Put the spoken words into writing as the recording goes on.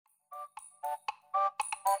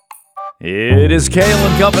It is Kale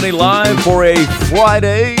and Company live for a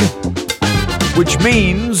Friday, which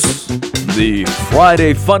means the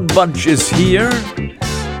Friday Fun Bunch is here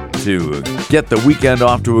to get the weekend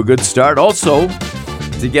off to a good start. Also,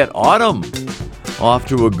 to get autumn off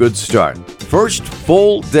to a good start. First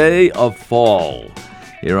full day of fall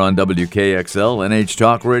here on WKXL,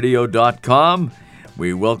 NHTalkRadio.com.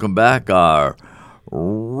 We welcome back our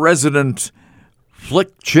resident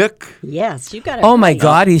Flick Chick. Yes, you got it. Oh my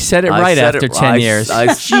God, he said it right after 10 years.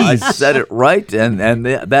 I said it right, and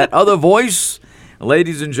that other voice,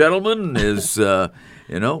 ladies and gentlemen, is not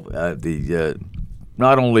only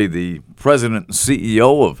the president and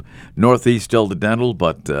CEO of Northeast Delta Dental,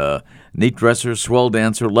 but neat dresser, swell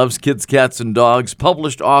dancer, loves kids, cats, and dogs,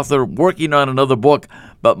 published author, working on another book,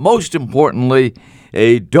 but most importantly,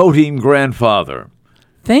 a doting grandfather.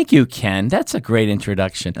 Thank you, Ken. That's a great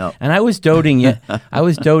introduction. Oh. And I was doting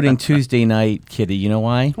Tuesday night, Kitty. You know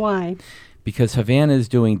why? Why? Because Havana's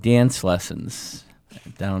doing dance lessons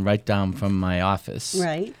right down from my office.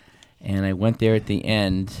 Right. And I went there at the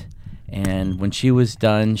end. And when she was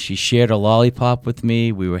done, she shared a lollipop with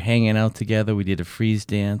me. We were hanging out together. We did a freeze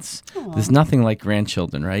dance. Aww. There's nothing like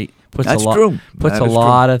grandchildren, right? That's true. Puts a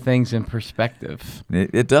lot of things in perspective.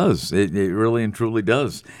 It does. It really and truly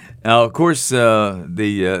does. Now, of course, I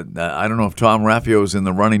don't know if Tom Raffio is in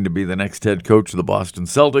the running to be the next head coach of the Boston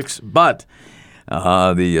Celtics, but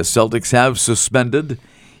the Celtics have suspended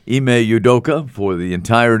Ime Udoka for the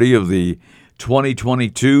entirety of the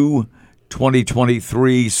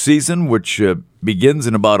 2022-2023 season, which begins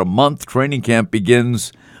in about a month. Training camp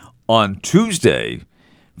begins on Tuesday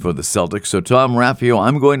for the Celtics. So, Tom Raffio,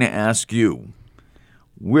 I'm going to ask you,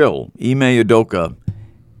 will Ime Udoka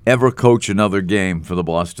ever coach another game for the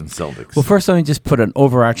Boston Celtics? Well, first, let me just put an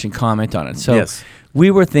overarching comment on it. So Yes. We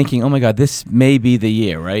were thinking, oh my God, this may be the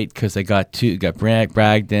year, right? Because they got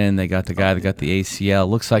Bragdon, they got the guy that got the ACL.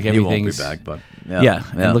 Looks like everything's He won't be back, but yeah.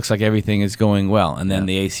 It looks like everything is going well. And then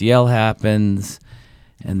the ACL happens,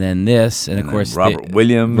 and then this, and of course Robert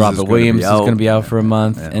Williams is going to be out for a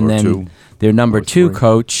month, and then their number two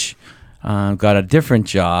coach got a different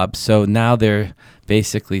job, so now they're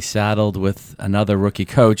basically saddled with another rookie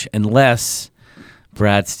coach, unless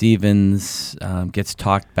Brad Stevens gets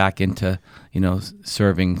talked back into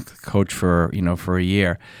serving coach for a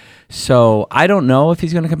year. So I don't know if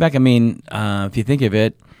he's going to come back. I mean, if you think of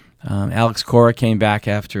it, Alex Cora came back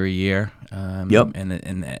after a year. Yep.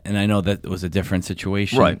 And I know that was a different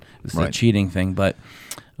situation. Right. It was a cheating thing, but.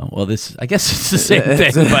 Well, I guess it's the same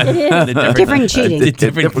thing, but different cheating.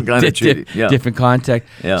 Different kind of cheating. Yeah. Different context.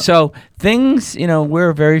 Yeah. So things, we're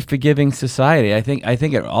a very forgiving society. I think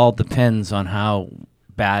it all depends on how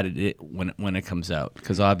bad it when it comes out.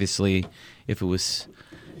 Because obviously, if it was,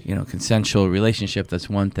 consensual relationship, that's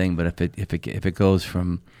one thing. But if it goes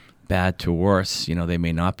from bad to worse, they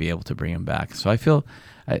may not be able to bring him back. So I feel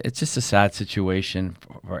it's just a sad situation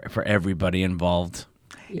for everybody involved.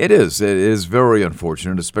 It is. It is very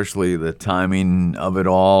unfortunate, especially the timing of it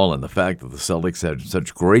all and the fact that the Celtics had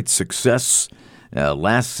such great success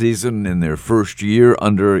last season in their first year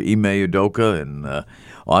under Ime Udoka, and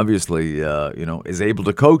obviously, is able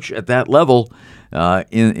to coach at that level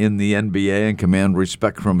in the NBA and command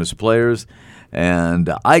respect from his players.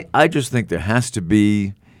 And I just think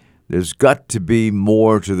there's got to be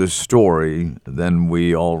more to this story than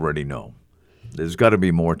we already know. There's got to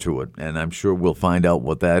be more to it, and I'm sure we'll find out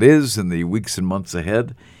what that is in the weeks and months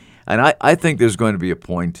ahead. And I think there's going to be a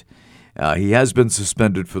point. He has been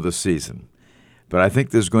suspended for the season, but I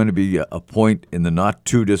think there's going to be a point in the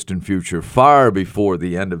not-too-distant future, far before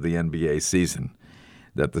the end of the NBA season,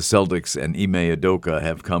 that the Celtics and Ime Udoka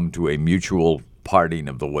have come to a mutual parting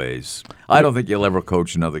of the ways. I don't think he'll ever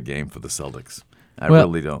coach another game for the Celtics. I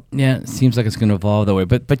really don't. Yeah, it seems like it's going to evolve that way.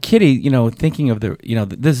 But Kitty, thinking of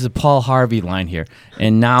this is a Paul Harvey line here,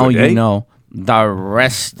 and now the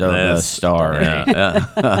rest of the story.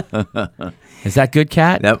 Yeah. Is that good,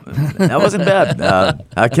 Kat? That wasn't bad.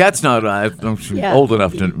 Kat's not old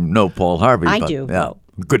enough to know Paul Harvey. I but, do. Yeah.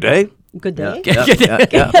 Good day. Good day.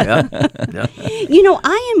 Yeah.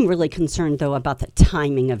 I am really concerned, though, about the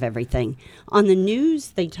timing of everything. On the news,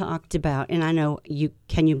 they talked about, and I know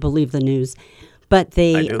can you believe the news? But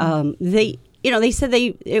they said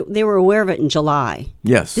they were aware of it in July.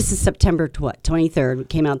 Yes. This is September 23rd. It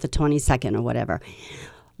came out the 22nd or whatever.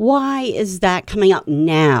 Why is that coming out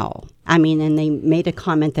now? I mean, and they made a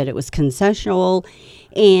comment that it was consensual,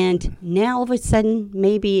 and now all of a sudden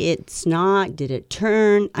maybe it's not. Did it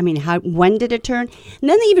turn? I mean, when did it turn? And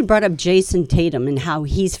then they even brought up Jason Tatum and how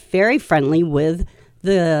he's very friendly with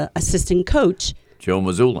the assistant coach, Joe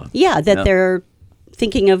Mazzulla. Yeah, they're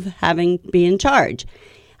thinking of having be in charge.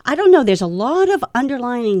 I don't know. There's a lot of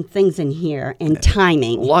underlining things in here and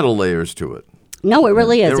timing. A lot of layers to it. No, it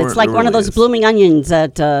really is. It's like one of those blooming onions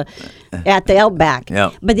at the Outback.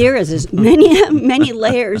 Yeah. But there's many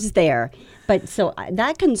layers there. But so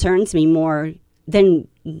that concerns me more than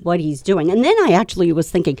what he's doing. And then I actually was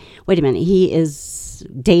thinking, wait a minute, he is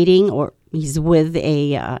dating or he's with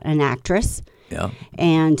an actress. Yeah.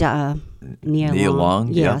 And Nia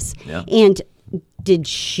Long. Yes. Yeah. And did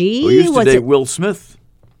she? Who used to date Will Smith.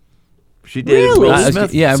 She dated Really? Will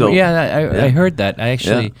Smith. I heard that. I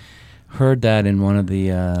actually heard that in one of the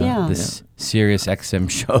Sirius XM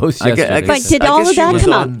shows yesterday. But did all of that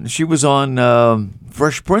come out? She was on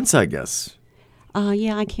Fresh Prince, I guess.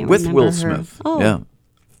 Yeah, I can't with remember Will her. Smith. Oh.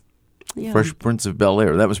 Yeah. Fresh Prince of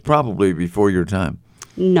Bel-Air. That was probably before your time.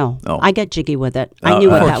 No, Oh. I got jiggy with it. I knew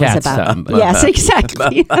what that was about. Yes,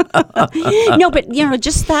 exactly. No, but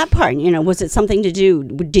just that part. Was it something to do?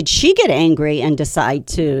 Did she get angry and decide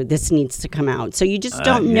this needs to come out? So you just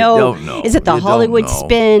don't know. Don't know. Is it the You Hollywood don't know.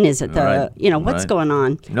 spin? Is it the Right. what's going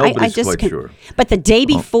on? Nobody's I just quite sure. But the day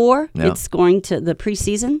before, yeah. it's going to the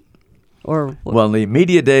preseason, or Well, the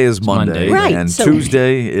media day is Monday, Right, and so-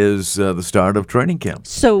 Tuesday is the start of training camp.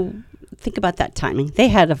 so. Think about that timing. They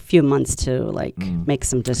had a few months to make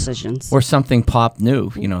some decisions. Or something popped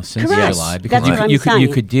new, since Correct. July. That's Because what I'm you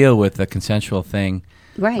saying. could deal with a consensual thing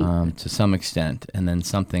Right. to some extent, and then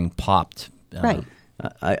something popped. Right.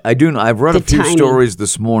 I've read The a few timing. stories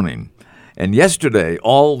this morning, and yesterday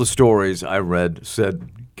all the stories I read said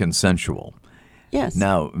consensual. Yes.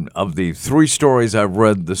 Now, of the 3 stories I've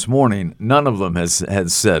read this morning, none of them has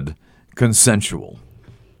said consensual.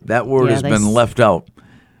 That word Yeah, has they been s- left out.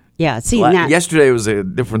 Yeah. See, now, Yesterday was a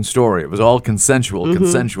different story. It was all consensual,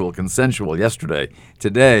 Mm-hmm. consensual yesterday.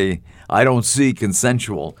 Today, I don't see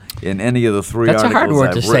consensual in any of the 3 That's a articles hard word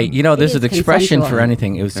I've to say. written. There's is an expression for consensual.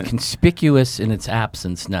 anything. It was conspicuous in its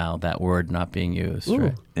absence now, that word not being used.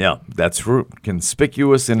 Right? Yeah, that's true.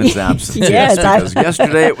 Conspicuous in its absence. Yes, because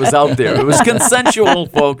yesterday it was out there. It was consensual,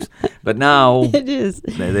 folks. But now it is.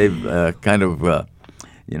 they've kind of,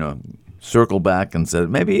 circled back and said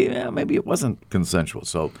maybe it wasn't consensual.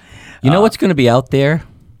 So, You know what's going to be out there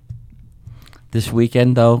this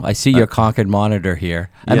weekend, though? I see your Concord Monitor here.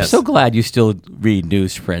 I'm Yes. so glad you still read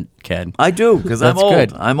newsprint, Ken. I do because I'm That's old.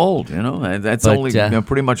 good. I'm old. That's But, only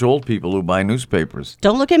pretty much old people who buy newspapers.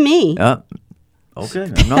 Don't look at me.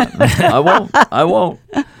 Okay, I'm not. I won't.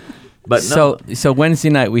 But no. So Wednesday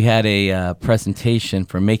night we had a presentation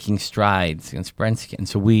for Making Strides against breast cancer. And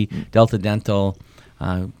so Delta Dental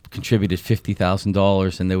contributed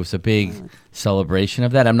 $50,000, and there was a big celebration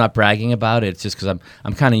of that. I'm not bragging about it. It's just because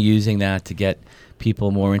I'm kind of using that to get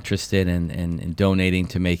people more interested in donating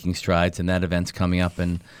to Making Strides, and that event's coming up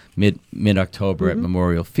in mid-October at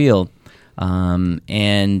Memorial Field.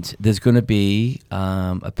 And there's going to be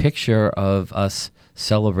a picture of us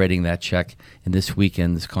celebrating that check in this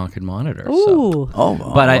weekend's Concord Monitor. Ooh.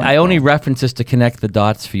 But I only reference this to connect the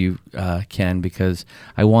dots for you, Ken, because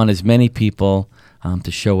I want as many people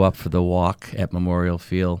to show up for the walk at Memorial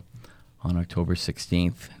Field on October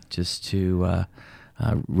 16th, just to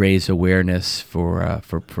raise awareness for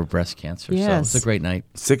breast cancer. Yes. So it's a great night.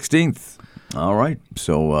 16th. All right.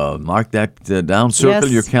 So mark that down. Circle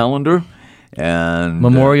Yes. your calendar. And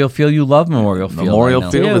Memorial Field, you love Memorial Field. Memorial I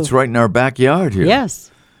know. Field. do. It's right in our backyard here.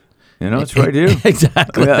 Yes. It's right here.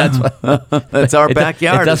 Exactly. Yeah. That's That's our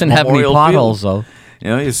backyard. It doesn't It's have any Memorial potholes, Field.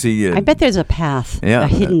 though. You see. I bet there's a path, a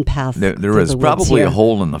hidden path. There through is the woods probably here. a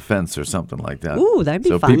hole in the fence or something like that. Ooh, that'd be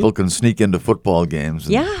so fun. people can sneak into football games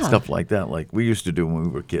and Yeah. stuff like that, like we used to do when we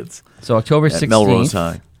were kids So October at 16th. Melrose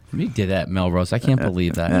High. We did that at Melrose. I can't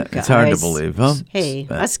believe that. It's hard to Guys. believe, huh? Hey,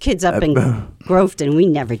 us kids up in Groveton, we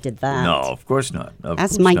never did that. No, of course not. Of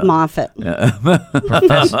That's course Mike not. Moffat.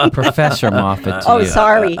 Professor Moffat. to Oh, you.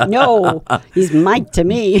 sorry. No, he's Mike to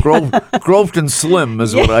me. Groveton Slim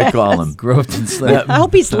is what I call him. Groveton Slim. I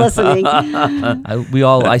hope he's listening.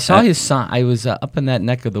 I saw his sign. I was up in that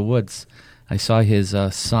neck of the woods. I saw his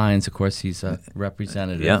signs. Of course, he's a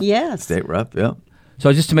representative. Yeah. Yes. State rep, yeah.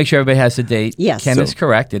 So just to make sure everybody has the date, Yes. Ken So- is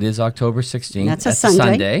correct. It is October 16th. That's a a Sunday.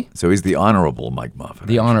 Sunday. So he's the Honorable Mike Moffat.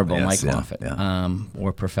 The actually. Honorable Yes, Mike yeah, Moffat, yeah.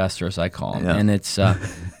 or Professor as I call him. Yeah. And it's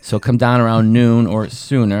so come down around noon or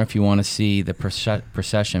sooner if you want to see the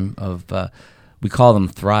procession of, we call them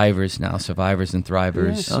thrivers now, survivors and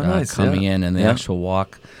thrivers Yes. Oh, nice, coming yeah. in, and the Yeah. actual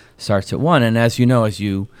walk starts at 1. And as you know, as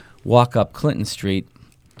you walk up Clinton Street,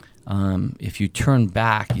 if you turn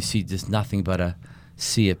back, you see just nothing but a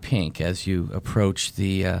sea of pink as you approach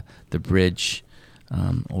the bridge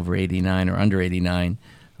over 89 or under 89.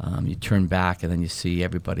 You turn back and then you see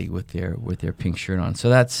everybody with their pink shirt on. So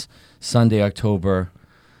that's Sunday, October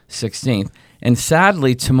 16th. And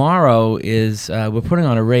sadly, tomorrow is we're putting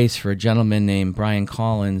on a race for a gentleman named Brian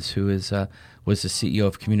Collins, who is was the CEO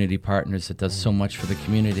of Community Partners that does so much for the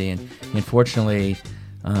community, and he unfortunately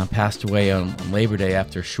passed away on Labor Day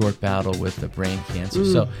after a short battle with the brain cancer.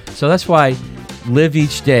 So that's why live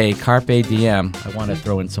each day, carpe diem. I want to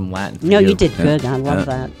throw in some Latin for No, you did good. I love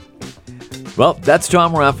that. Well, that's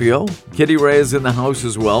Tom Raffio. Kitty Ray is in the house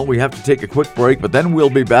as well. We have to take a quick break, but then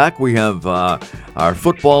we'll be back. We have our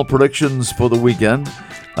football predictions for the weekend.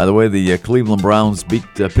 By the way, the Cleveland Browns beat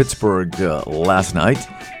Pittsburgh last night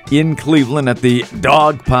in Cleveland at the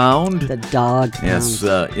Dog Pound. The Dog Pound. Yes,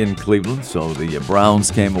 in Cleveland. So the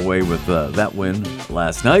Browns came away with that win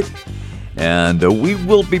last night. And we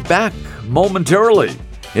will be back momentarily.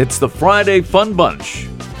 It's the Friday Fun Bunch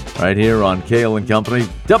right here on Kale & Company,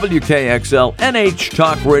 WKXL,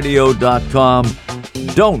 NHTalkRadio.com.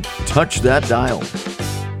 Don't touch that dial.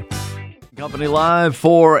 Company Live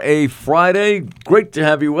for a Friday. Great to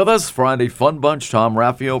have you with us. Friday Fun Bunch. Tom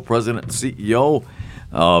Raffio, President and CEO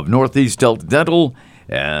of Northeast Delta Dental,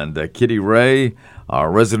 and Kitty Ray,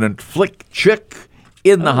 our resident flick chick,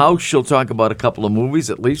 in the house. She'll talk about a couple of movies,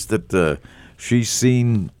 at least, that she's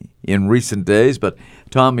seen in recent days. But,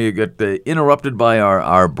 Tom, you got interrupted by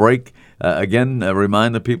our break. Again,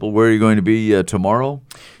 remind the people where you're going to be tomorrow.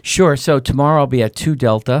 Sure. So tomorrow I'll be at 2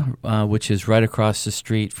 Delta, which is right across the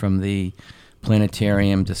street from the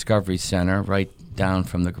Planetarium Discovery Center, right down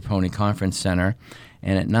from the Grapponi Conference Center.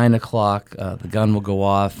 And at 9 o'clock, the gun will go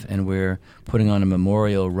off, and we're putting on a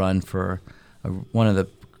memorial run for one of the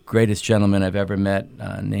greatest gentlemen I've ever met,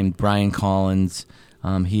 named Brian Collins.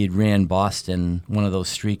 He had ran Boston, one of those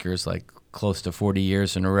streakers, like close to 40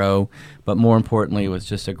 years in a row, but more importantly, was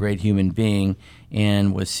just a great human being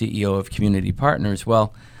and was CEO of Community Partners.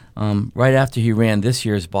 Well, right after he ran this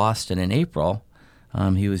year's Boston in April,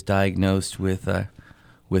 he was diagnosed with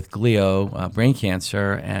glio, brain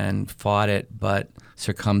cancer, and fought it, but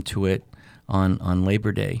succumbed to it on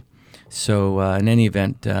Labor Day. So in any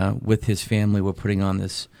event, with his family, we're putting on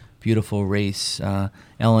this beautiful race.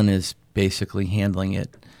 Ellen is basically handling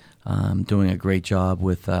it, doing a great job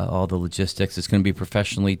with all the logistics. It's going to be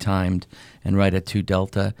professionally timed and right at 2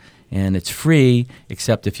 Delta. And it's free,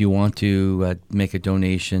 except if you want to make a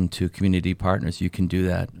donation to Community Partners, you can do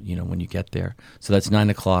that, when you get there. So that's 9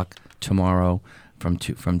 o'clock tomorrow from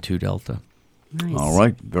 2 Delta. Nice. All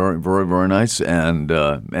right. Very, very, very nice. And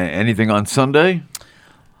anything on Sunday?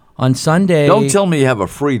 On Sunday, don't tell me you have a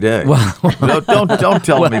free day. Well, don't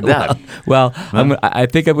tell me that. Well, I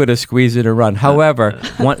think I'm going to squeeze it and run. However,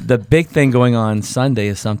 the big thing going on Sunday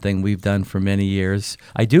is something we've done for many years.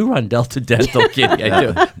 I do run Delta Dental, Kitty. I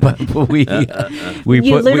do, but we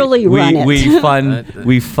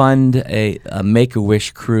fund a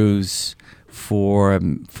Make-A-Wish cruise for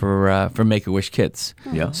Make-A-Wish kids.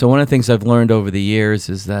 Yeah. So one of the things I've learned over the years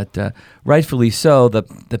is that, rightfully so,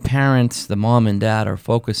 the parents, the mom and dad, are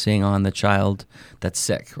focusing on the child that's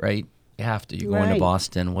sick, right? You have to. You're going to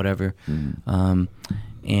Boston, whatever. But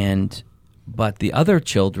the other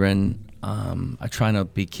children are trying to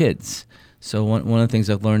be kids. So one of the things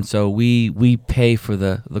I've learned, so we pay for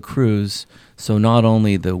the cruise, so not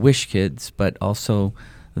only the Wish kids, but also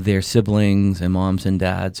their siblings and moms and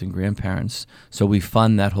dads and grandparents. So we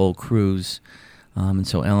fund that whole cruise. And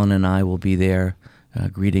so Ellen and I will be there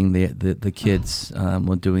greeting the kids.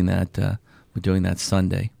 We're doing that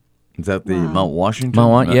Sunday. Is that the Mount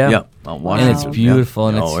Washington? Yeah, Mount Washington. And it's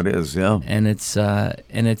beautiful. Yeah. And it is. Yeah. And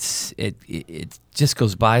it just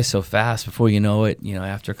goes by so fast. Before you know it,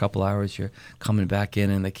 after a couple hours, you're coming back in,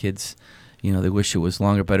 and the kids, they wish it was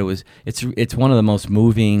longer. But it's one of the most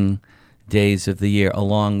moving days of the year,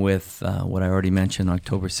 along with what I already mentioned,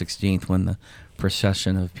 October 16th, when the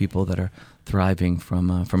procession of people that are thriving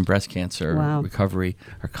from breast cancer recovery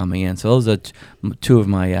are coming in. So those are two of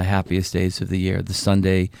my happiest days of the year: the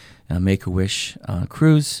Sunday Make-A-Wish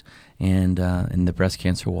cruise and the breast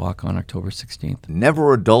cancer walk on October 16th.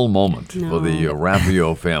 Never a dull moment for the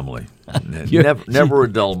Raffio family. Never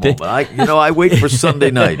a dull moment. I wait for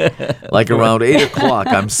Sunday night, like around 8 o'clock.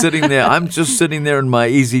 I'm sitting there. I'm just sitting there in my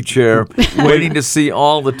easy chair, waiting to see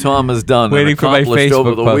all that Tom has done and accomplished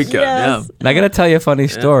over the weekend. Yes. Yeah. And I got to tell you a funny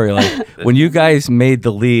story. Like when you guys made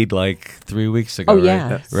the lead like 3 weeks ago,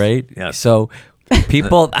 right? Yes. So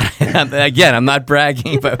people, again, I'm not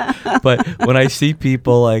bragging, but when I see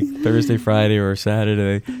people like Thursday, Friday, or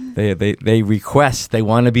Saturday, they request, they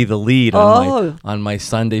want to be the lead on my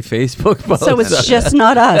Sunday Facebook post. So it's just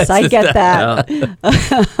not us. I get that. Yeah.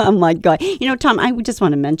 Oh my God! Tom, I just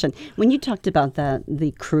want to mention when you talked about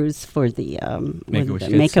the cruise for the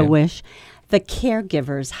Make-A-Wish. the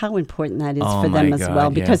caregivers, how important that is Oh, for them my as God,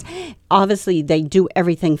 well, yeah. because obviously they do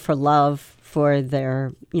everything for love for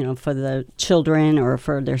their, for the children or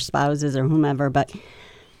for their spouses or whomever, but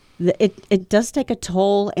it does take a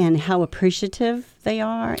toll, and how appreciative they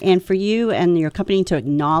are. And for you and your company to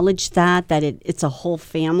acknowledge that it's a whole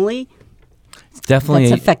family It's definitely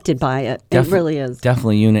that's affected by it. It really is.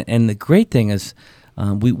 Definitely unit. And the great thing is,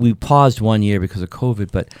 we paused 1 year because of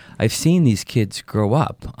COVID, but I've seen these kids grow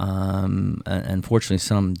up. Unfortunately,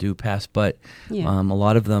 some do pass, but a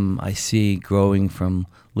lot of them I see growing from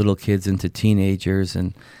little kids into teenagers,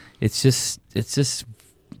 and it's just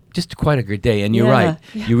quite a good day. And you're right.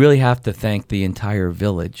 Yeah. You really have to thank the entire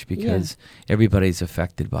village because everybody's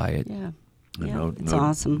affected by it. Yeah. It's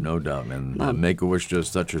awesome. No doubt. And Make-A-Wish does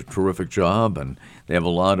such a terrific job, and they have a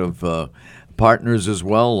lot of partners as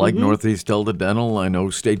well, like Northeast Delta Dental. I know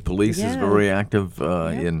State Police is very active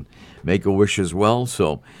in Make-A-Wish as well.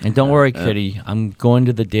 So, and don't worry, Kitty, I'm going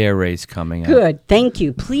to the dare race coming up. Good. Thank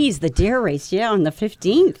you. Please, the dare race, on the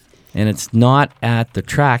 15th. And it's not at the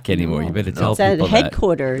track anymore. You better tell people It's at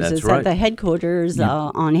headquarters. That's it's right. at the headquarters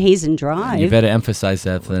on Hazen Drive. You better emphasize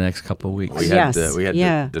that for the next couple of weeks. we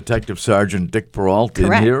had Detective Sergeant Dick Peralt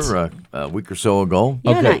in here a week or so ago.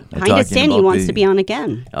 Yeah, and I understand he wants to be on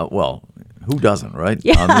again. Well, who doesn't, right?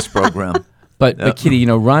 On this program. But Kitty,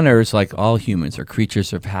 runners, like all humans, are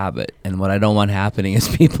creatures of habit. And what I don't want happening is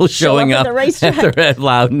people showing up at the racetrack. at the Red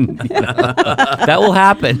Loudon. That will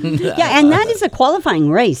happen. Yeah, and that is a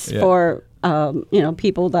qualifying race for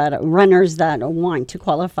people runners that want to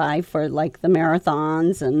qualify for like the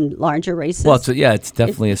marathons and larger races. Well, it's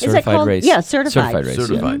definitely a certified race. Yeah, certified race.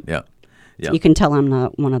 Certified, yeah. You can tell I'm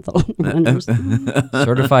not one of the runners.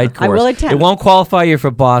 Certified course. I will attempt. It won't qualify you for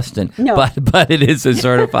Boston, No. but it is a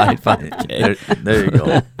certified 5K. There you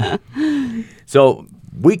go. So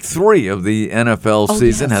week 3 of the NFL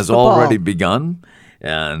season has football. already begun.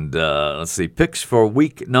 And let's see, picks for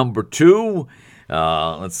week number 2.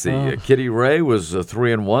 Let's see, Kitty Ray was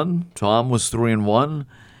 3-1. Tom was 3-1.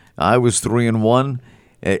 I was 3-1.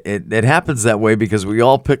 It happens that way because we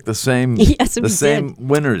all pick the same same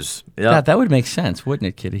winners. Yeah, That would make sense, wouldn't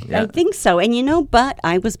it, Kitty? I think so. And but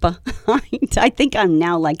I was behind. I think I'm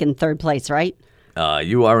now like in third place, right?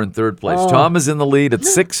 You are in third place. Tom is in the lead at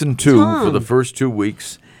 6-2 for the first 2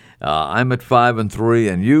 weeks. I'm at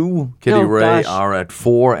 5-3, and you, Kitty Ray, are at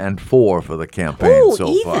 4-4 for the campaign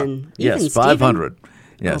so far. Yes, 500.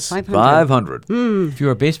 Yes, 500. If you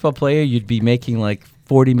were a baseball player, you'd be making like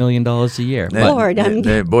 $40 million a year. Lord,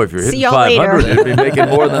 boy, if you're see hitting y'all 500, later. you'd be making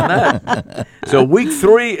more than that. So week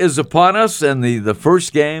 3 is upon us, and the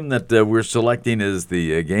first game that we're selecting is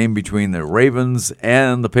the game between the Ravens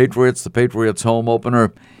and the Patriots. The Patriots home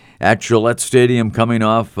opener at Gillette Stadium, coming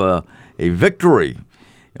off a victory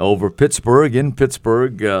over Pittsburgh in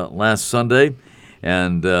Pittsburgh last Sunday.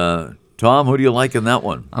 And Tom, who do you like in that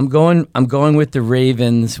one? I'm going with the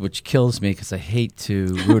Ravens, which kills me because I hate to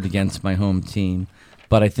root against my home team.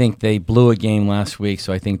 But I think they blew a game last week,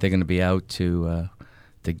 so I think they're going to be out to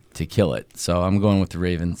kill it. So I'm going with the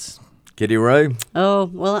Ravens. Kitty Ray?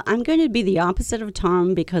 Oh, well, I'm going to be the opposite of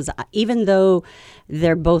Tom because even though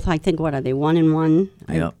they're both, I think, what are they, 1-1?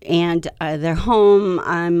 Yeah. And they're home.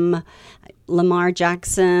 I'm Lamar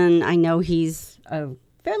Jackson. I know he's a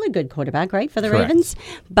fairly good quarterback, right, for the Correct. Ravens?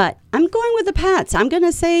 But I'm going with the Pats. I'm going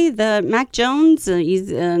to say the Mac Jones,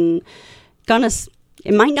 he's going to...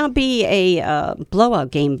 It might not be a blowout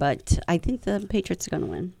game, but I think the Patriots are going to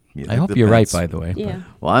win. I hope you're right, by the way. Yeah.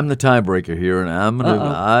 Well, I'm the tiebreaker here, and I'm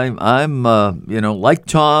like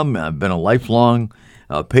Tom. I've been a lifelong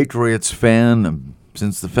Patriots fan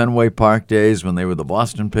since the Fenway Park days when they were the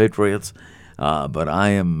Boston Patriots. But I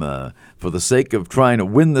am, for the sake of trying to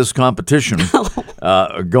win this competition,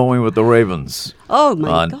 going with the Ravens. Oh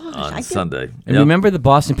my gosh! On Sunday. And remember the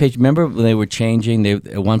Boston Patriots? Remember when they were changing?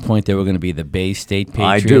 At one point they were going to be the Bay State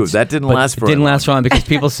Patriots. I do. That didn't last for. It didn't last long because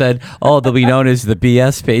people said, "Oh, they'll be known as the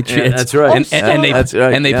BS Patriots." Yeah, that's right.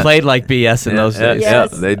 And they played like BS in those days. Yeah,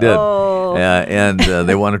 they did. Oh. And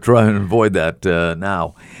they want to try and avoid that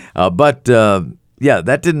now. But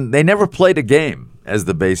that didn't. They never played a game as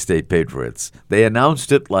the Bay State Patriots. They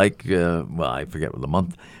announced it like, I forget what the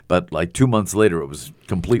month, but like 2 months later, it was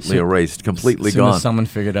completely erased, completely As soon gone. as someone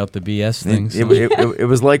figured out the BS things. It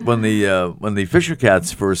was like when the Fisher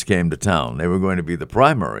Cats first came to town. They were going to be the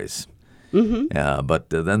primaries. Mm-hmm.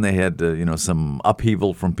 But then they had some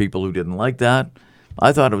upheaval from people who didn't like that.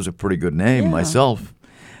 I thought it was a pretty good name myself.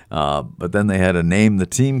 But then they had a name the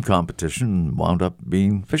team competition and wound up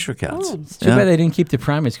being Fisher Cats. Oh, It's too bad they didn't keep the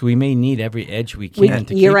primaries because we may need every edge we can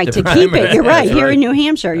to keep You're right, the to keep it. You're right. That's Here right. in New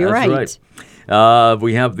Hampshire, you're That's right.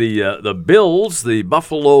 We have the Bills, the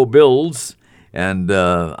Buffalo Bills, And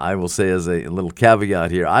I will say as a little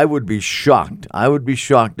caveat here, I would be shocked. I would be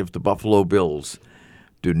shocked if the Buffalo Bills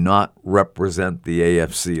do not represent the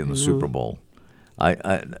AFC in the Super Bowl.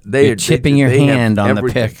 You're tipping your hand on the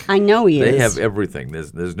pick. I know he is. They have everything.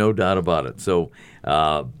 There's no doubt about it. So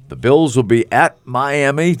the Bills will be at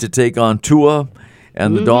Miami to take on Tua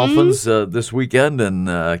and the Dolphins this weekend.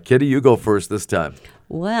 And Kitty, you go first this time.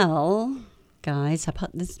 Well, guys,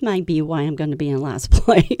 this might be why I'm going to be in last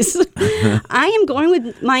place. I am going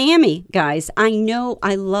with Miami, guys. I know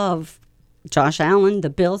I love Josh Allen, the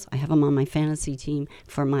Bills. I have them on my fantasy team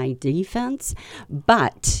for my defense.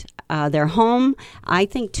 But they're home. I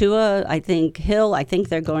think Tua, I think Hill, I think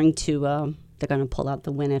they're going to pull out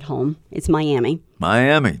the win at home. It's Miami.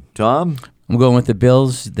 Miami. Tom? I'm going with the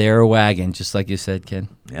Bills. They're a wagon, just like you said, Ken.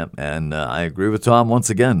 Yep, and I agree with Tom once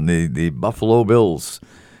again. The Buffalo Bills,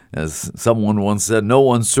 as someone once said, no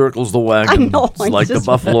one circles the wagon. I know, it's like the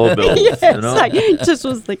Buffalo Bills. Yes, you know? I just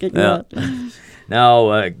was thinking that. Now,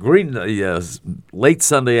 late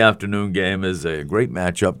Sunday afternoon game is a great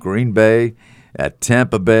matchup. Green Bay at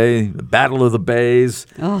Tampa Bay, the Battle of the Bays.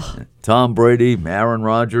 Oh. Tom Brady, Aaron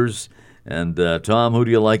Rodgers. And Tom, who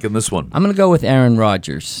do you like in this one? I'm going to go with Aaron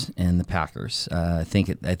Rodgers and the Packers. I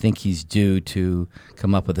think he's due to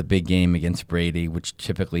come up with a big game against Brady, which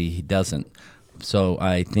typically he doesn't. So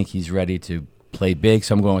I think he's ready to play big.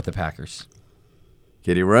 So I'm going with the Packers.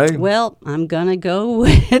 Kitty Ray? Well, I'm going to go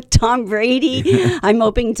with Tom Brady. I'm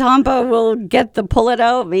hoping Tampa will pull it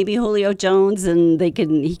out. Maybe Julio Jones, and he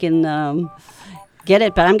can get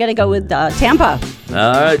it. But I'm going to go with Tampa. All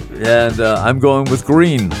right. And I'm going with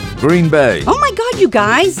Green Bay. Oh, my God, you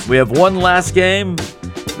guys. We have one last game.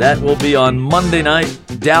 That will be on Monday night.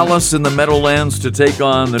 Dallas in the Meadowlands to take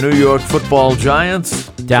on the New York Football Giants.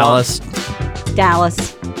 Dallas.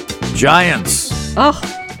 Giants. Oh.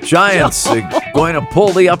 Giants going to pull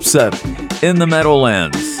the upset in the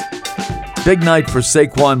Meadowlands. Big night for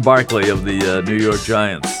Saquon Barkley of the New York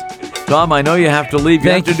Giants. Tom, I know you have to leave. You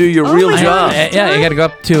have to do your real job. Yeah, you got to go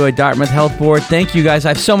up to a Dartmouth Health Board. Thank you, guys. I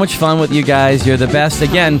have so much fun with you guys. You're the best.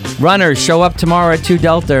 Again, runners, show up tomorrow at 2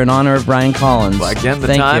 Delta in honor of Brian Collins. Well, again, the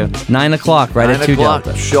thank time? you. 9 o'clock, right at 2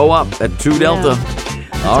 Delta. Show up at 2 Delta.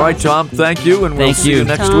 All right, Tom, thank you, and we'll see you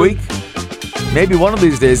next week. Maybe one of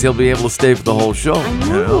these days he'll be able to stay for the whole show. I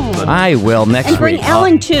know. I will next week. And bring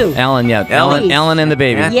Ellen, too. Ellen and the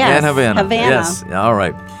baby. And Havana. Yes. All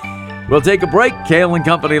right. We'll take a break. Kale and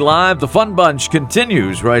Company Live. The Fun Bunch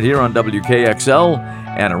continues right here on WKXL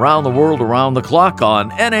and around the world, around the clock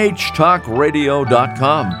on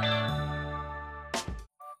NHTalkRadio.com.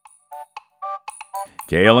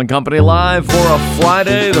 Kale and Company Live for a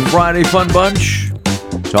Friday, the Friday Fun Bunch.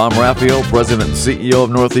 Tom Raffio, President and CEO of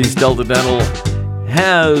Northeast Delta Dental,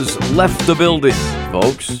 has left the building,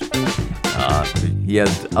 folks. He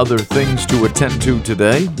has other things to attend to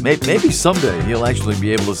today. Maybe someday he'll actually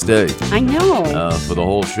be able to stay. I know. For the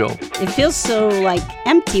whole show. It feels so,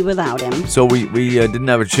 empty without him. So we didn't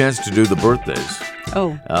have a chance to do the birthdays.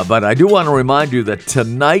 Oh. But I do want to remind you that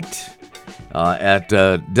tonight at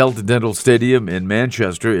Delta Dental Stadium in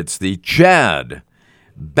Manchester, it's the CHAD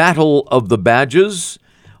Battle of the Badges,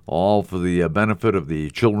 all for the benefit of the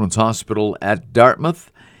Children's Hospital at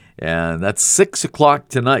Dartmouth. And that's 6 o'clock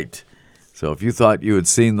tonight. So if you thought you had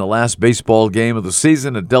seen the last baseball game of the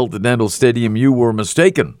season at Delta Dental Stadium, you were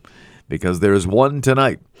mistaken, because there is one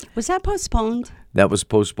tonight. Was that postponed? That was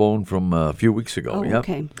postponed from a few weeks ago. Oh, yep.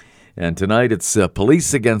 Okay. And tonight it's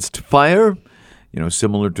Police Against Fire,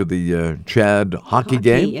 similar to the CHAD hockey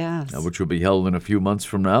game, yes. Which will be held in a few months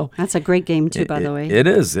from now. That's a great game, too, by the way. It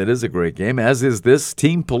is. It is a great game, as is this.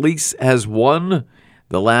 Team Police has won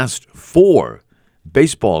the last 4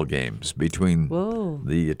 baseball games between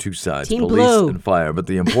the two sides, Team Police Blue. and Fire. But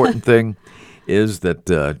the important thing is that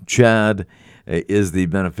CHAD is the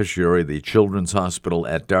beneficiary of the Children's Hospital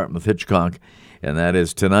at Dartmouth Hitchcock, and that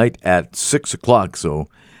is tonight at 6 o'clock. So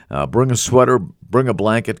bring a sweater, bring a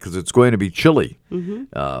blanket, because it's going to be chilly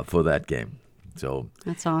for that game. So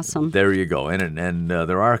that's awesome. There you go. And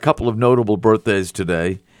there are a couple of notable birthdays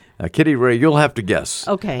today. Kitty Ray, you'll have to guess.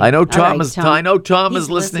 Okay. I know Tom right, is. Tom. I know Tom He's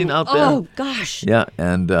is listening out there. Oh gosh. Yeah,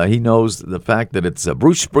 and he knows the fact that it's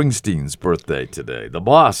Bruce Springsteen's birthday today. The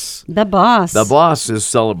boss. The boss. The boss is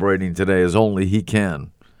celebrating today as only he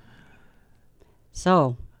can.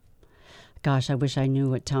 So, gosh, I wish I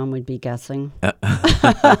knew what Tom would be guessing.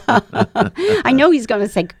 I know he's going to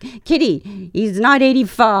say, Kitty, he's not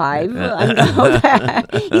 85. I know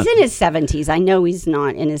that. He's in his 70s. I know he's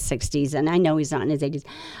not in his 60s, and I know he's not in his 80s.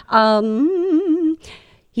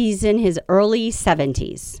 He's in his early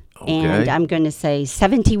 70s. Okay. And I'm going to say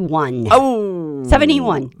 71. Oh.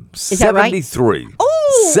 71. Is that right? 73.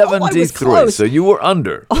 Oh. I was 73. close. So you were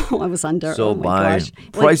under. Oh, I was under. So oh my by gosh.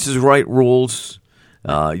 Price is Right rules,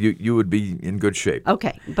 you would be in good shape.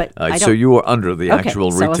 Okay, but I don't. So you were under the Okay,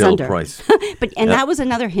 actual so I was retail under. price. That was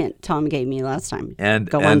another hint Tom gave me last time.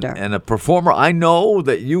 Go under. And a performer I know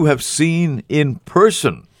that you have seen in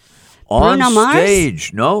person on Bruno Mars?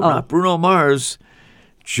 stage. No, not Bruno Mars.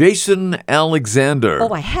 Jason Alexander.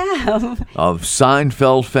 Oh, I have. Of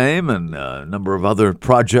Seinfeld fame and a number of other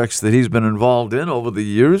projects that he's been involved in over the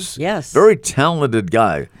years. Yes. Very talented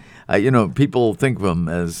guy. People think of him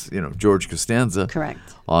as, George Costanza.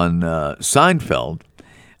 Correct. On Seinfeld.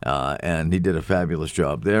 And he did a fabulous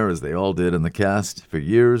job there, as they all did in the cast for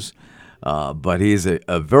years. But he's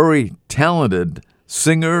a very talented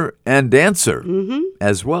singer and dancer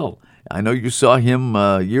as well. I know you saw him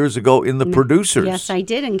years ago in The Producers. Yes, I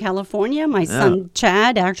did in California. My son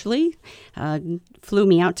Chad actually flew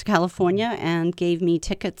me out to California and gave me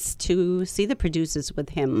tickets to see The Producers with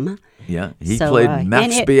him. Yeah, he played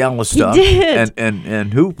Max Bialystock. He did.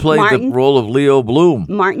 And who played the role of Leo Bloom?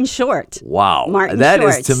 Martin Short. Wow. Martin That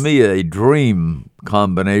Short. is, to me, a dream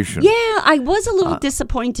combination. Yeah, I was a little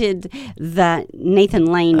disappointed that Nathan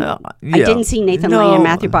Lane, I didn't see Nathan Lane and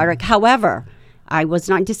Matthew Broderick. However, I was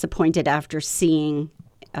not disappointed after seeing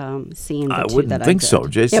the two I wouldn't that think I did. so.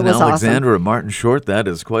 Jason Alexander and Martin Short, that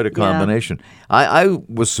is quite a combination. I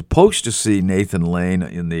was supposed to see Nathan Lane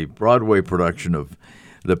in the Broadway production of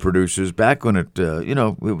The Producers back when it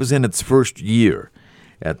it was in its first year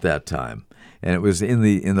at that time. And it was in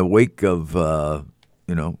the wake of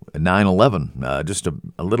 9/11, just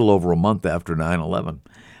a little over a month after 9/11,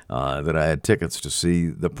 that I had tickets to see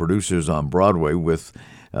The Producers on Broadway with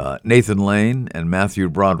Nathan Lane and Matthew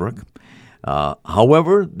Broderick.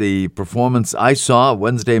 However, the performance I saw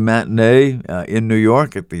Wednesday matinee in New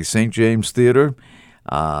York at the St. James Theater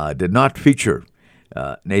did not feature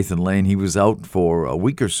Nathan Lane. He was out for a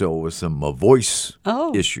week or so with some voice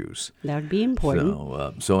issues. That would be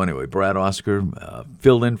important. So anyway, Brad Oscar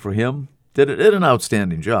filled in for him. Did an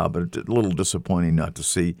outstanding job, but a little disappointing not to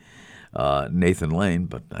see Nathan Lane.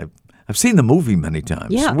 But I've seen the movie many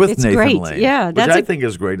times with it's Nathan great. Lane, Yeah, which I think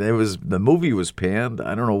is great. The movie was panned.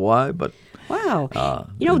 I don't know why, but wow.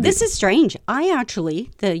 This is strange. I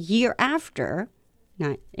actually, the year after,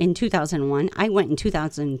 not in 2001, I went in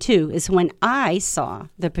 2002, is when I saw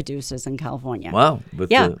The Producers in California. Wow,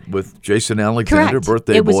 with Jason Alexander, Correct.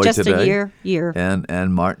 birthday it was boy just today, a year.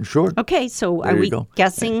 and Martin Short. Okay, so There are you we go.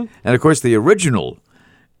 guessing? And of course, the original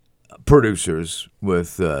Producers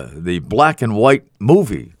with the black and white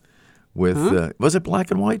movie with was it black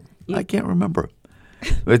and white? I can't remember.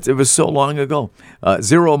 It was so long ago.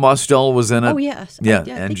 Zero Mostel was in it. Oh, yes. Yeah, I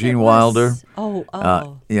and think Gene it was. Wilder.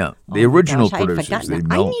 Oh The my original gosh, I had Producers.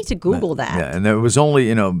 forgotten. I need to Google that. Yeah, and there was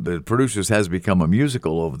only, the Producers has become a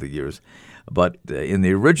musical over the years. But in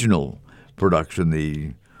the original production,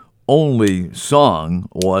 the only song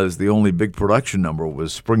was, the only big production number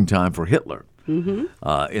was Springtime for Hitler.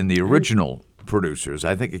 Mm-hmm. In the original Producers,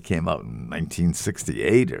 I think it came out in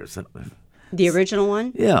 1968 or something. The original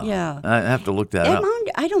one? Yeah. Yeah. I have to look that up.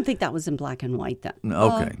 I don't think that was in black and white then.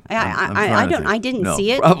 Okay. I'm I trying to don't. think. I didn't No,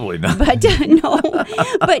 see it. probably not. But no.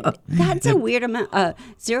 But that's a weird amount.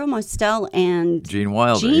 Zero Mostel and Gene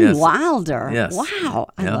Wilder. Gene yes. Wilder. Yes. Wow.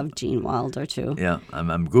 I Yeah. love Gene Wilder too. Yeah,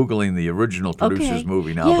 I'm Googling the original Producers Okay.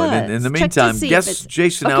 movie now. Yeah, but in the let's check to meantime, see if guess it's-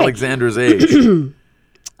 Jason Okay. Alexander's age.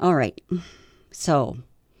 All right. So,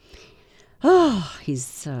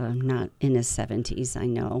 he's not in his 70s, I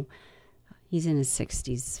know. He's in his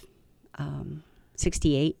 60s.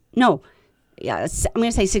 68? No. Yeah, I'm going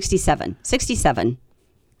to say 67. 67.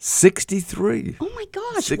 63. Oh, my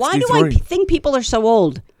gosh. Why do I 63. think people are so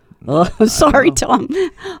old? Oh, sorry, Tom.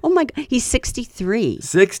 Oh, my God. He's 63.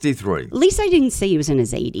 63. At least I didn't say he was in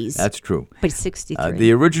his 80s. That's true. But he's 63.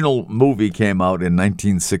 The original movie came out in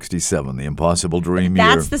 1967, The Impossible Dream Year.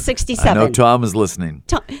 That's the 67. I know Tom is listening.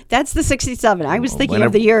 That's the 67. I was thinking whenever-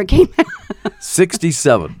 of the year it came out.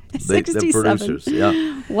 67. The 67. Producers.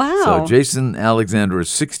 Yeah. Wow. So Jason Alexander is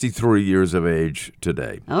 63 years of age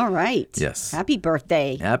today. All right. Yes. Happy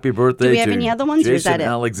birthday. Happy birthday Do we have to any other ones, or Jason is that it?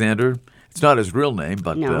 Alexander. It's not his real name,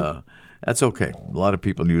 but No. that's okay. A lot of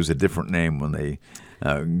people use a different name when they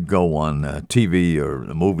go on TV or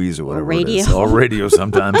the movies or whatever it is. radio. Or radio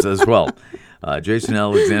sometimes as well. Jason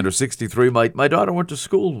Alexander, 63. My daughter went to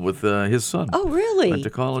school with his son. Oh, really? Went to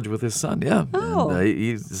college with his son, yeah. Oh. And,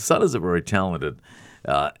 his son is a very talented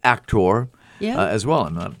actor Yeah. as well.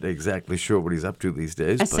 I'm not exactly sure what he's up to these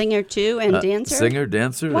days. A singer too and dancer? Singer,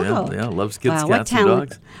 dancer, Wow. yeah. Loves kids, Wow, what cats, and talent.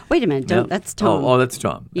 dogs. Wait a minute. Yeah. That's Tom. Oh, that's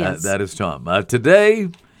Tom. Yes. That is Tom. Today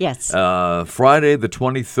Yes. Friday, the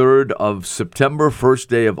 23rd of September, first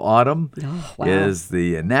day of autumn, wow. is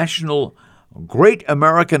the National Great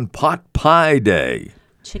American Pot Pie Day.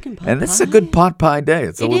 Chicken pot And pie. it's a good pot pie day.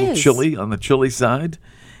 It's a little is. chilly on the chilly side.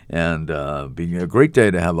 And being a great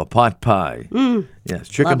day to have a pot pie. Yes,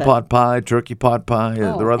 chicken Love it. pot pie, turkey pot pie.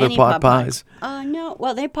 Are there other any pot pies? No.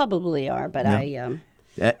 Well, they probably are, but I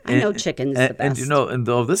I know chicken's the best. And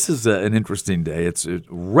though this is an interesting day, it's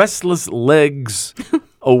Restless Legs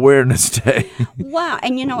Awareness Day. Wow.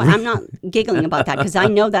 And I'm not giggling about that because I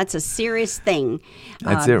know that's a serious thing.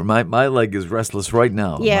 That's it. My leg is restless right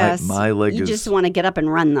now. Yes. My leg you is. just want to get up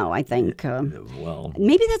and run, though, I think. Well,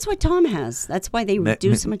 maybe that's what Tom has. That's why they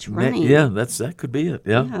do so much running. Yeah, that could be it.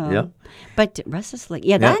 Yeah. But restless leg,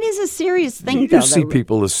 that is a serious thing, though. You see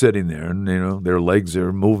people are sitting there, and their legs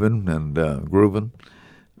are moving and grooving.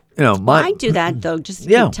 I do that though, just to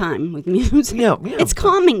keep time with music. Yeah. It's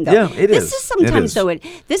calming though. Yeah, it is. This is sometimes it is. though.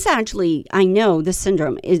 This actually, I know this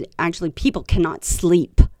syndrome is actually people cannot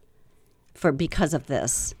sleep because of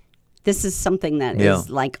this. This is something that is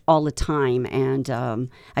like all the time, and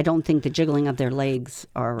I don't think the jiggling of their legs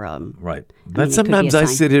are right. But sometimes I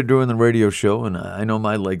sit here doing the radio show, and I know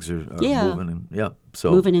my legs are moving. And,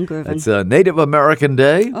 so moving and grooving. It's Native American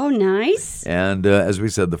Day. Oh, nice. And as we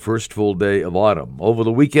said, the first full day of autumn. Over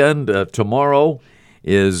the weekend, tomorrow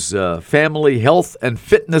is Family Health and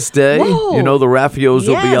Fitness Day. Whoa. The Raffios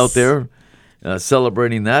will be out Yes. there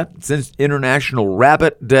celebrating that. It's International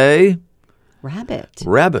Rabbit Day. Rabbit.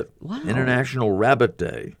 Wow. International Rabbit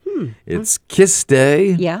Day. It's Kiss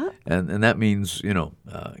Day. Yeah. And that means,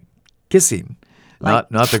 kissing. Not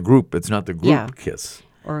the group. It's not the group kiss.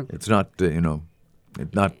 Or it's not,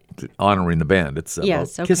 it's not honoring the band. It's about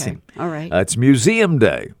kissing. All right. It's Museum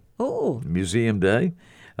Day. Oh. Museum Day.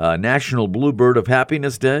 National Bluebird of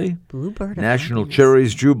Happiness Day. Bluebird of National Happiness.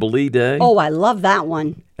 Cherries Jubilee Day. Oh, I love that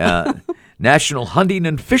one. National Hunting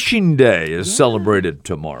and Fishing Day is celebrated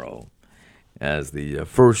tomorrow as the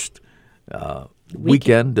first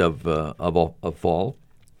weekend of fall,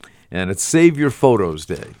 and it's Save Your Photos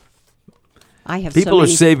Day. I have People so are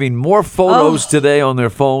many, saving more photos today on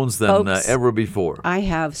their phones than Folks, ever before. I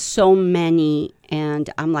have so many, and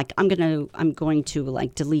I'm like, I'm going to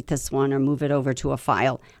like delete this one or move it over to a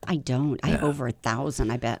file. I don't. I have over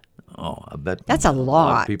 1,000. I bet. Oh, I bet That's a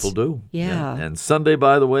lot. of people do. Yeah. And Sunday,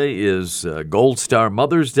 by the way, is Gold Star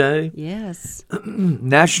Mother's Day. Yes.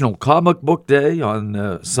 National Comic Book Day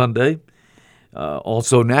on Sunday.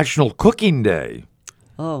 Also National Cooking Day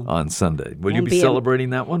on Sunday. Will you be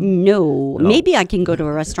celebrating that one? No. Maybe I can go to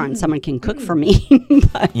a restaurant and someone can cook for me.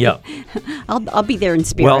 But Yeah. I'll be there in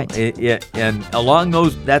Well, spirit. and along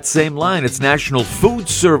that same line, it's National Food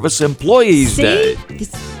Service Employees Day on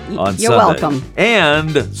You're Sunday. welcome.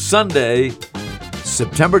 And Sunday,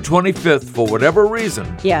 September 25th, for whatever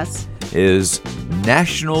reason, Yes. is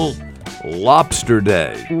National Lobster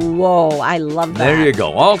Day. Whoa, I love that. There you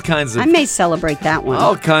go. All kinds I may celebrate that one.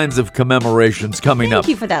 of commemorations coming up Thank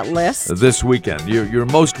you for that list. this weekend. You're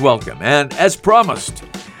most welcome. And as promised,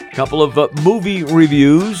 a couple of movie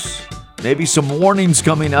reviews, maybe some warnings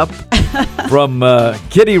coming up from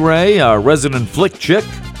Kitty Ray, our resident flick chick.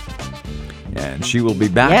 And she will be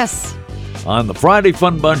back Yes. on the Friday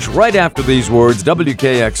Fun Bunch right after these words.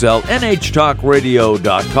 WKXL,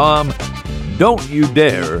 NHTalkRadio.com. Don't you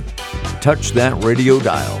dare touch that radio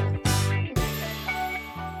dial.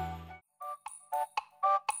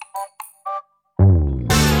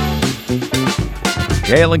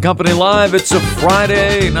 Gale and Company Live. It's a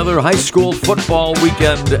Friday, another high school football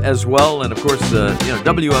weekend as well. And of course,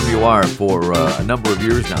 WMUR for a number of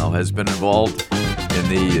years now has been involved in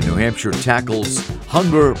the New Hampshire Tackles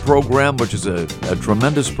Hunger program, which is a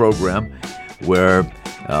tremendous program where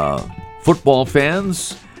football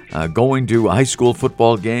fans going to high school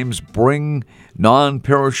football games bring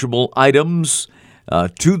non-perishable items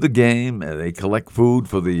to the game. They collect food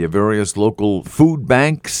for the various local food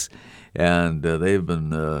banks, and they've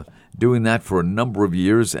been doing that for a number of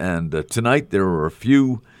years. And tonight there are a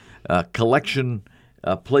few collection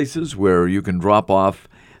places where you can drop off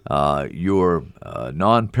your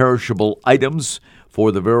non-perishable items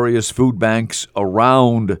for the various food banks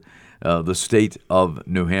around the state of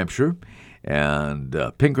New Hampshire. And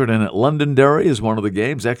Pinkerton at Londonderry is one of the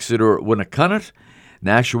games. Exeter at Winnicott.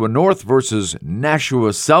 Nashua North versus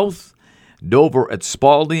Nashua South. Dover at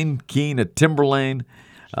Spalding. Keene at Timberlane.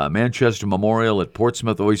 Manchester Memorial at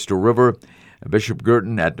Portsmouth Oyster River. Bishop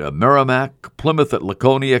Girton at Merrimack. Plymouth at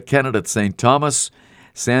Laconia. Kennett at St. Thomas.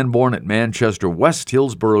 Sanborn at Manchester West.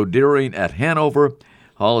 Hillsborough Deering at Hanover.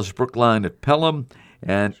 Hollis Brookline at Pelham.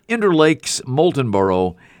 And Interlakes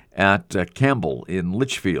Moultonborough at Campbell in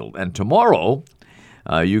Litchfield. And tomorrow,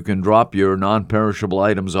 You can drop your non-perishable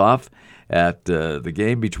items off at the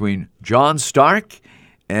game between John Stark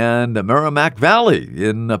and Merrimack Valley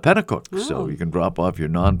in Pennacook. Oh. So you can drop off your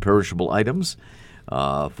non-perishable items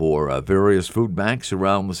for various food banks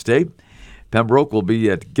around the state. Pembroke will be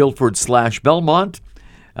at Guilford/Belmont.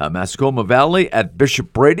 Mascoma Valley at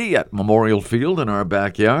Bishop Brady at Memorial Field in our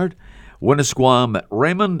backyard. Winnisquam at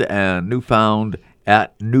Raymond, and Newfound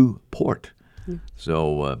at Newport.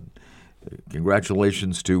 So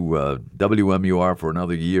congratulations to WMUR for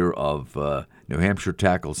another year of New Hampshire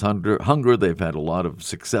Tackles Hunger. They've had a lot of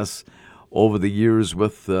success over the years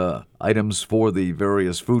with items for the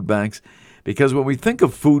various food banks. Because when we think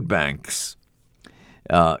of food banks,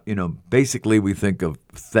 basically we think of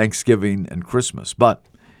Thanksgiving and Christmas, but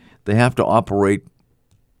they have to operate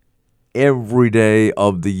every day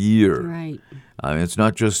of the year. Right. It's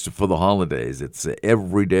not just for the holidays. It's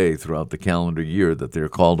every day throughout the calendar year that they're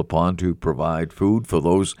called upon to provide food for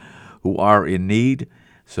those who are in need.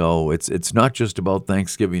 So it's not just about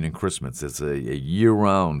Thanksgiving and Christmas. It's a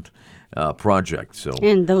year-round project. So,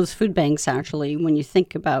 and those food banks, actually, when you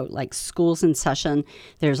think about like schools in session,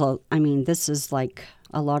 this is like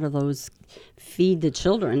a lot of those feed the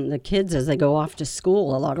children, the kids, as they go off to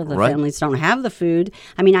school. A lot of the families don't have the food.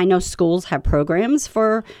 I mean, I know schools have programs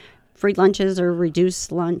for free lunches or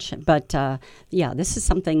reduced lunch, but this is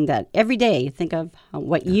something that every day think of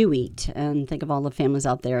what you eat and think of all the families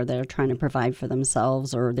out there that are trying to provide for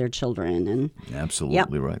themselves or their children. And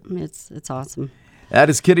absolutely right. It's awesome. That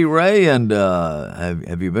is Kitty Ray, and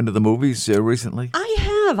have you been to the movies recently?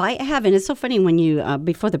 I have, and it's so funny when you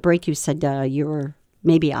before the break you said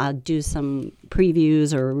maybe I'll do some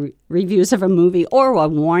previews or reviews of a movie or a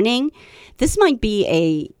warning. This might be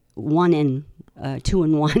a 2-in-1.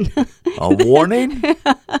 A warning?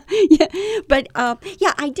 Yeah, but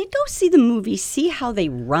I did go see the movie See How They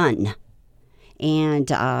Run. And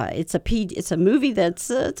it's a movie that's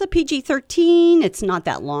it's a PG-13. It's not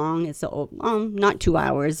that long. It's not 2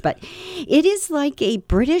 hours, but it is like a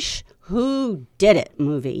British who did it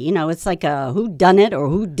movie. It's like a who done it or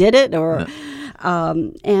who did it or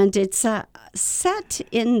and it's set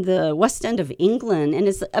in the West End of England, and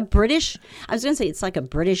it's a British. I was going to say it's like a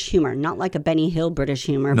British humor, not like a Benny Hill British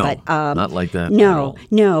humor, no, but not like that. No,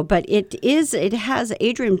 but it is. It has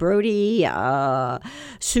Adrian Brody,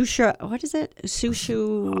 Saoirse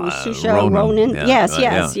Ronan. Yes.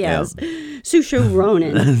 Saoirse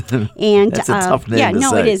Ronan, and that's a tough name to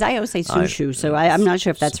say. it is. I always say Saoirse, so I'm not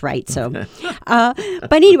sure if that's right. So,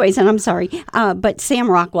 but anyways, and I'm sorry, but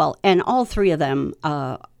Sam Rockwell and all three of them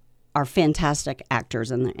are fantastic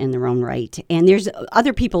actors in their own right. And there's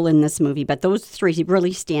other people in this movie, but those three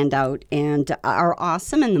really stand out and are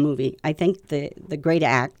awesome in the movie. I think the great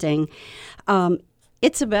acting.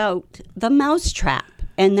 It's about The Mousetrap,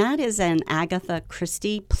 and that is an Agatha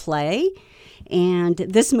Christie play. And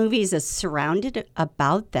this movie is surrounded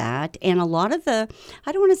about that. And a lot of I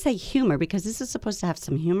don't want to say humor, because this is supposed to have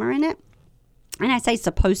some humor in it. And I say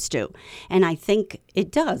supposed to, and I think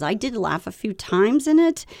it does. I did laugh a few times in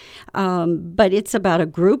it, but it's about a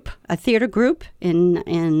theater group in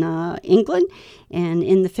England, and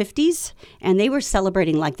in the 50s, and they were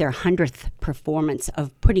celebrating like their 100th performance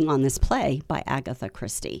of putting on this play by Agatha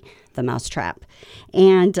Christie, The Mousetrap,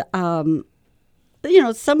 and some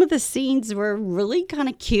of the scenes were really kind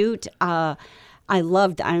of cute. I'm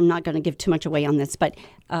not going to give too much away on this, but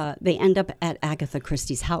they end up at Agatha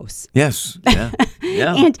Christie's house. Yes. Yeah.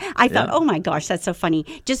 Yeah. And I thought, oh my gosh, that's so funny.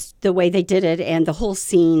 Just the way they did it and the whole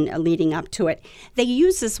scene leading up to it. They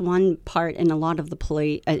use this one part in a lot of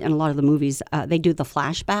the movies. They do the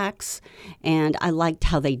flashbacks, and I liked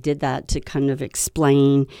how they did that to kind of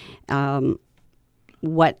explain give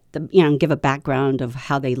a background of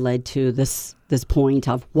how they led to this point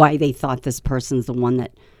of why they thought this person's the one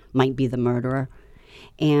that might be the murderer.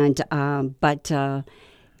 And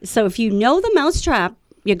so if you know The Mousetrap,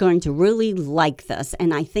 you're going to really like this.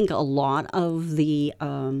 And I think a lot of the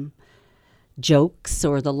jokes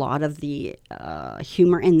or a lot of the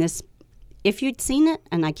humor in this, if you'd seen it,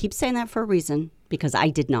 and I keep saying that for a reason, because I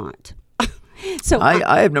did not. So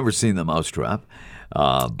I have never seen The Mousetrap.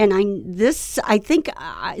 And I think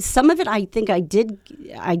some of it I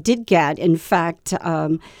did get. In fact,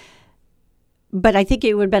 but I think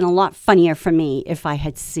it would have been a lot funnier for me if I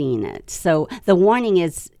had seen it. So the warning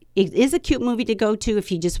is, it is a cute movie to go to if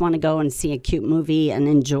you just want to go and see a cute movie and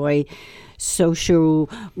enjoy Saoirse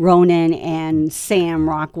Ronan and Sam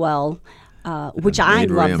Rockwell, which I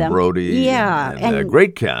love them. Brody, yeah, and a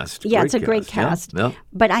great cast. Yeah, it's a great cast. Yeah.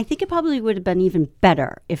 But I think it probably would have been even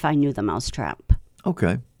better if I knew The Mousetrap.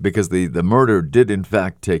 Okay, because the murder did in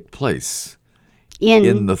fact take place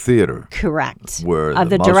in the theater. Correct. Where of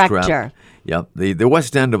the Mousetrap, director. Yep. The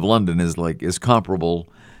West End of London is comparable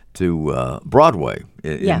to Broadway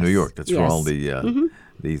in New York. That's where all the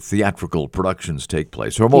theatrical productions take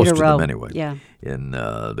place, or most of them anyway. Yeah. In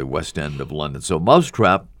the West End of London. So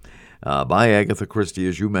Mousetrap by Agatha Christie,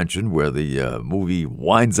 as you mentioned, where the movie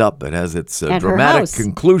winds up. It has its dramatic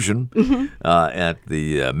conclusion at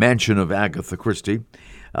the mansion of Agatha Christie.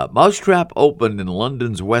 Mousetrap opened in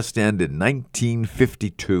London's West End in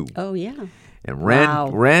 1952. Oh, yeah. And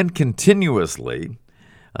ran continuously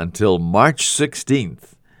until March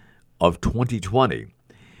 16th of 2020,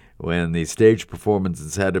 when the stage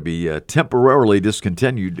performances had to be temporarily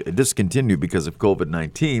discontinued because of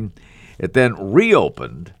COVID-19. It then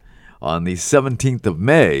reopened on the 17th of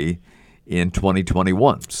May in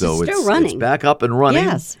 2021. So it's back up and running.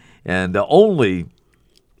 Yes. And only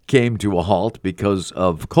came to a halt because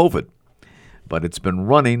of COVID. But it's been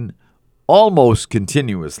running almost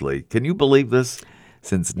continuously. Can you believe this?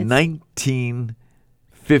 Since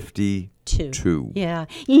 1952. Yeah.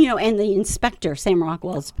 And the inspector, Sam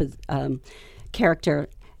Rockwell's character,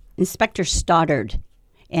 Inspector Stoddard.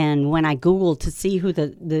 And when I Googled to see who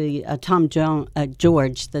the Tom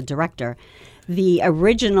George, the director, the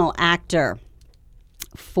original actor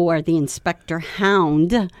for the Inspector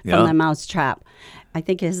Hound from the Mousetrap, I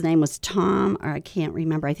think his name was Tom, or I can't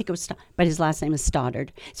remember. I think it was, but his last name is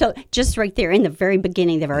Stoddard. So just right there in the very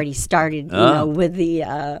beginning, they've already started, with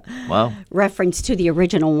the reference to the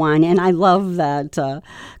original one. And I love that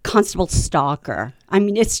Constable Stalker. I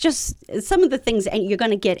mean, it's just some of the things you're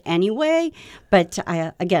going to get anyway. But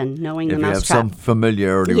again, knowing the Mousetrap, you have some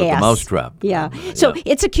familiarity with the Mousetrap. Yeah. So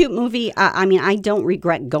it's a cute movie. I mean, I don't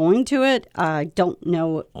regret going to it. I don't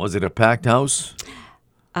know. Was it a packed house?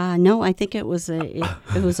 No, I think it was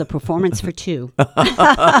a performance for two.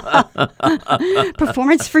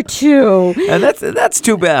 Performance for two. And that's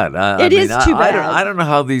too bad. It is too bad. I don't know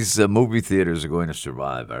how these movie theaters are going to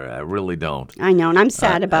survive. I really don't. I know, and I'm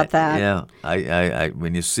sad about that. Yeah. I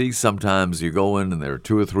when you see sometimes you go in and there are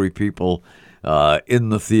 2 or 3 people in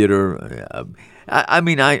the theater.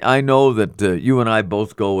 I know that you and I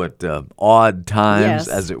both go at odd times,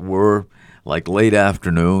 as it were, like late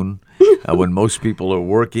afternoon. When most people are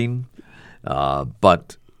working,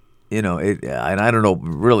 but and I don't know.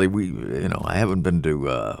 Really, I haven't been to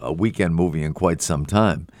a weekend movie in quite some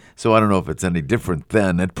time, so I don't know if it's any different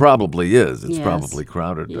then. It probably is. It's probably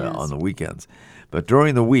crowded on the weekends, but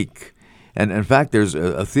during the week, and in fact, there's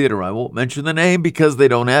a theater. I won't mention the name because they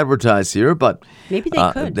don't advertise here, but maybe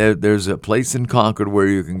they could. There's a place in Concord where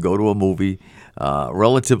you can go to a movie.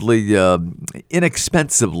 Relatively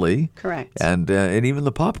inexpensively. Correct. And even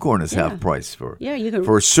the popcorn is half price for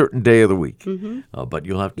a certain day of the week. Mm-hmm. But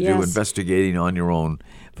you'll have to do investigating on your own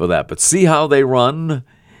for that. But see how they run,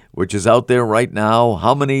 which is out there right now.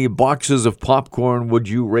 How many boxes of popcorn would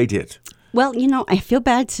you rate it? Well, I feel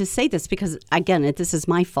bad to say this because, again, this is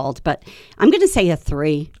my fault, but I'm going to say a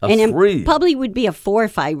 3. It probably would be a 4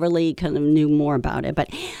 if I really kind of knew more about it. But,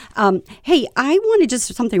 hey, I wanted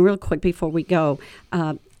just something real quick before we go.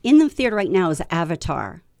 In the theater right now is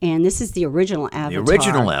Avatar. And this is the original Avatar. The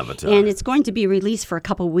original Avatar. And it's going to be released for a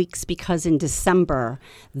couple weeks because in December,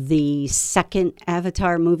 the second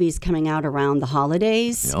Avatar movie is coming out around the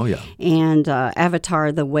holidays. Oh, yeah. And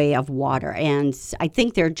Avatar, The Way of Water. And I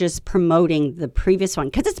think they're just promoting the previous one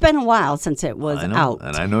because it's been a while since it was out.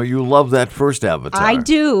 And I know you love that first Avatar. I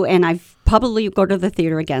do. And I've probably go to the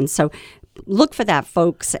theater again. So look for that,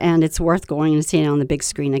 folks, and it's worth going and seeing it on the big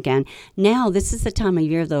screen again. Now, this is the time of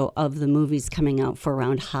year, though, of the movies coming out for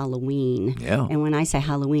around Halloween. Yeah. And when I say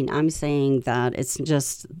Halloween, I'm saying that it's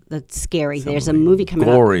just that's scary. There's a movie coming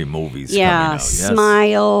out. Gory movies coming out, yes.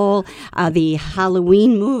 Smile, the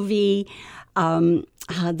Halloween movie,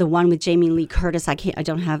 the one with Jamie Lee Curtis. I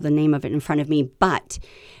don't have the name of it in front of me, but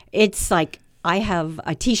it's like I have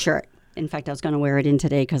a T-shirt. In fact, I was going to wear it in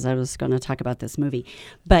today because I was going to talk about this movie.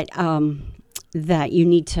 But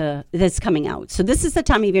that's coming out. So this is the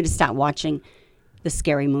time of year to start watching the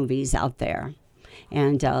scary movies out there.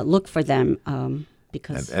 And look for them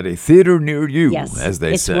because... At a theater near you, as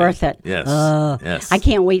they say. It's worth it. Yes. Yes. I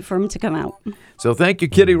can't wait for them to come out. So thank you,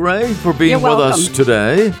 Kitty Ray, for being You're welcome. with us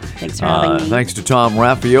today. Thanks for having me. Thanks to Tom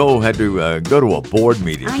Raffio, had to go to a board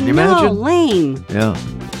meeting. Can you imagine? Lame. Yeah.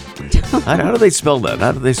 How do they spell that?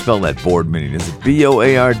 How do they spell that board meeting? Is it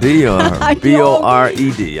B-O-A-R-D or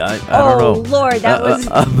B-O-R-E-D? I don't know. Oh, Lord, that was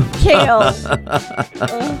kale.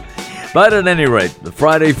 But at any rate, the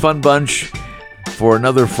Friday Fun Bunch for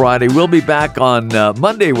another Friday. We'll be back on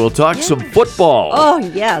Monday. We'll talk some football. Oh,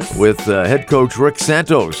 yes. With head coach Rick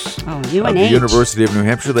Santos of the University of New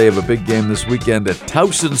Hampshire. They have a big game this weekend at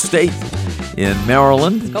Towson State in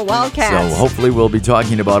Maryland. Let's go Wildcats. So hopefully we'll be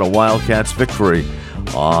talking about a Wildcats victory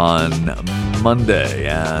on Monday.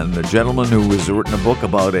 And the gentleman who has written a book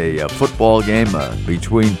about a football game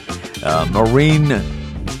between Marine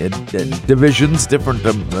divisions, different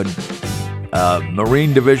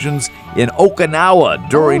Marine divisions in Okinawa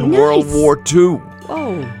during World War II.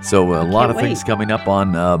 Oh, so a lot of things coming up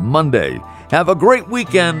on Monday. Have a great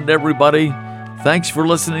weekend, everybody. Thanks for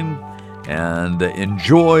listening, and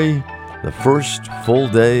enjoy the first full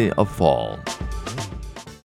day of fall.